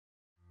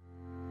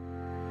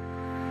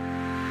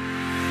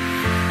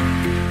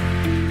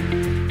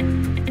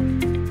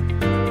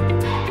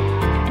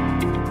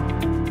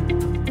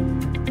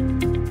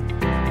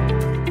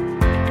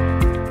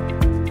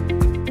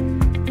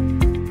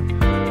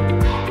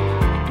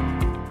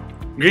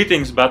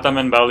Greetings, Batam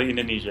and Bali,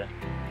 Indonesia.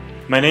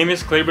 My name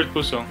is Claybert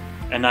Pusong,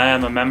 and I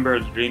am a member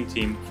of the Dream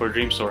Team for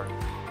Soar.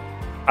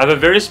 I have a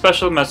very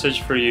special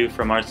message for you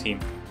from our team.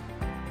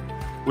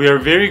 We are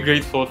very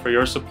grateful for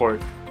your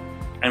support,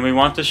 and we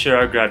want to share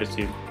our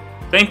gratitude.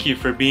 Thank you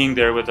for being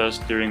there with us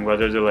during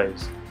weather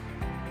delays.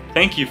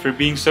 Thank you for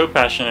being so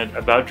passionate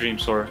about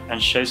Soar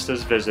and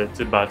Shaesta's visit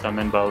to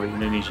Batam and Bali,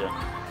 Indonesia,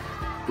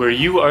 where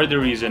you are the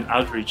reason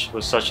outreach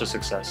was such a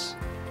success.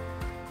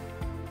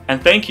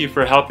 And thank you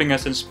for helping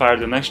us inspire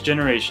the next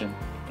generation,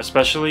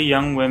 especially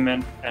young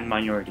women and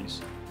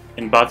minorities,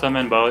 in Batam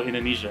and Bali,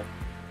 Indonesia,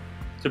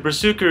 to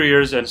pursue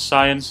careers in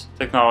science,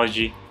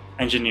 technology,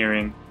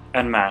 engineering,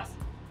 and math,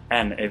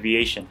 and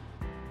aviation.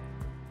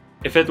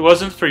 If it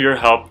wasn't for your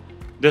help,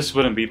 this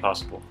wouldn't be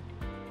possible.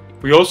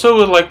 We also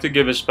would like to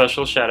give a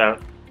special shout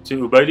out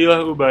to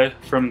Ubaidillah Ubay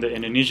from the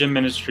Indonesian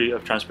Ministry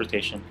of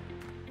Transportation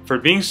for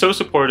being so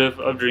supportive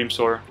of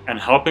Soar and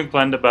helping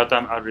plan the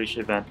Batam outreach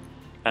event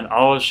and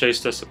all of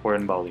Shaesta's support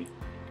in Bali.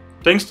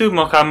 Thanks to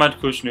Mohammad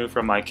Kushnu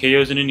from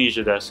ICAO's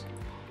Indonesia desk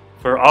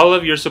for all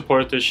of your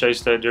support to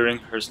Shaesta during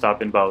her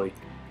stop in Bali,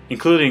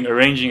 including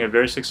arranging a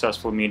very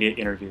successful media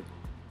interview.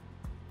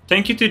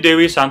 Thank you to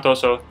Dewi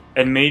Santoso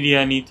and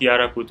Mediani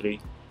Tiara Putri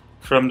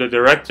from the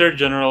Director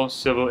General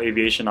Civil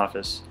Aviation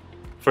Office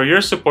for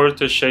your support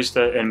to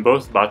Shaesta in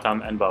both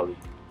Batam and Bali.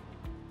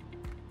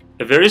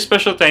 A very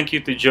special thank you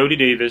to Jody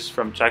Davis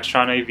from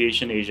Caption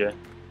Aviation Asia,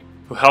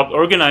 who helped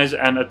organize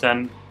and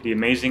attend the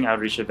amazing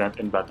outreach event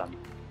in Batam.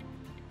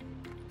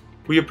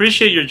 We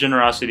appreciate your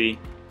generosity,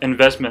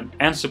 investment,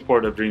 and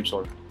support of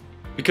Soar.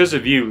 Because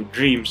of you,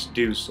 dreams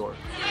do soar.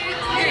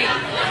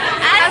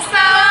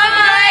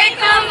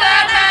 Assalamualaikum,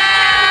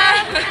 Batam!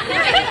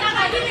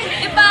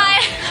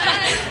 Goodbye!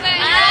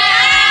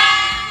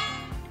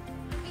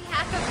 On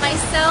behalf of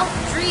myself,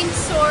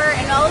 Soar,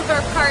 and all of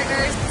our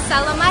partners,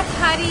 Salamat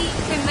Hari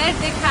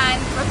Kemerdekaan,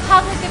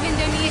 Republic of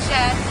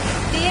Indonesia,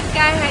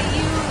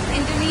 Dirgahayu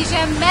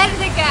Indonesia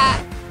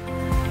Merdeka!